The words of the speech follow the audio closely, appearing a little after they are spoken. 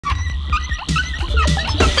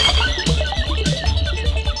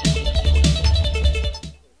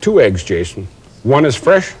2 eggs, Jason. One is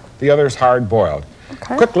fresh, the other is hard-boiled.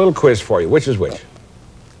 Okay. Quick little quiz for you. Which is which?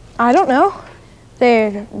 I don't know.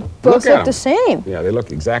 They both look the same. Yeah, they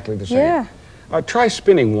look exactly the same. Yeah. Try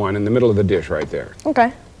spinning one in the middle of the dish right there.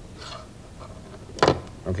 Okay.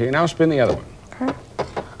 Okay, now spin the other one. Okay.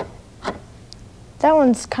 That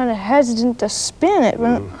one's kind of hesitant to spin it.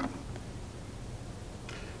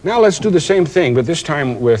 Now let's do the same thing, but this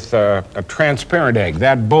time with a transparent egg.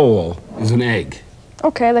 That bowl is an egg.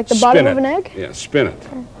 Okay, like the bottom of an egg? Yeah, spin it.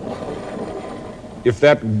 Okay. If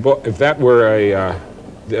that were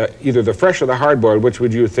either the fresh or the hard-boiled, which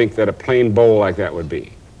would you think that a plain bowl like that would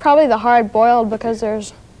be? Probably the hard-boiled because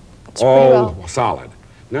it's all solid.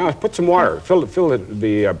 Now put some water. Fill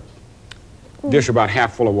the dish about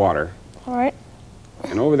half full of water. All right.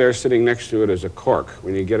 And over there, sitting next to it, is a cork.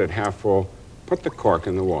 When you get it half full, put the cork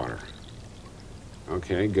in the water.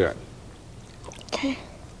 Okay, good. Okay.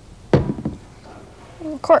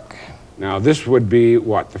 Cork. Now this would be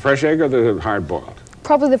what? The fresh egg or the hard-boiled?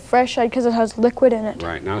 Probably the fresh egg because it has liquid in it.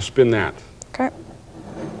 Right. Now spin that. Okay.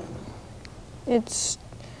 It's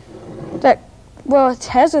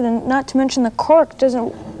hesitant, not to mention the cork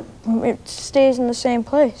it stays in the same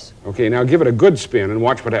place. Okay, now give it a good spin and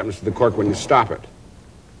watch what happens to the cork when you stop it.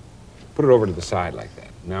 Put it over to the side like that.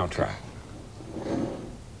 Now try.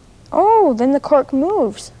 Oh, then the cork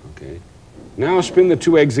moves. Okay. Now spin the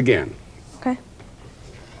 2 eggs again. Okay.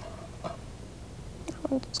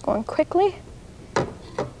 It's going quickly.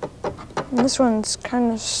 And this one's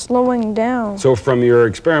kind of slowing down. So from your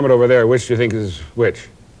experiment over there, which do you think is which?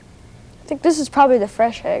 I think this is probably the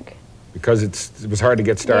fresh egg. Because it was hard to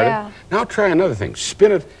get started? Yeah. Now try another thing.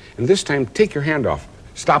 Spin it, and this time take your hand off.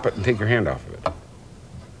 Stop it and take your hand off of it.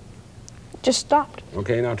 Just stopped.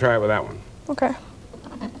 Okay, now try it with that one. Okay.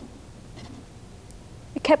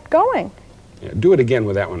 It kept going. Yeah, do it again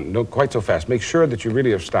with that one. Don't quite so fast. Make sure that you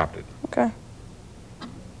really have stopped it. Okay.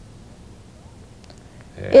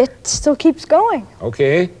 Yeah. It still keeps going.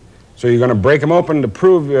 Okay. So you're going to break them open to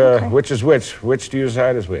prove which is which. Which do you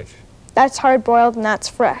decide is which? That's hard-boiled and that's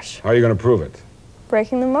fresh. How are you going to prove it?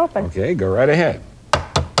 Breaking them open. Okay, go right ahead.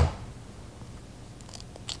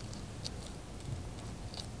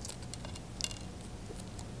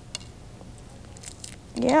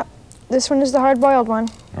 Yep, this one is the hard-boiled one.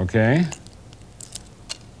 Okay.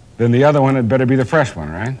 Then the other one had better be the fresh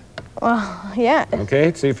one, right? Well, yeah.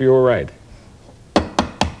 Okay, see if you were right.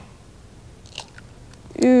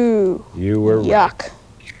 Ooh. You were right. Yuck.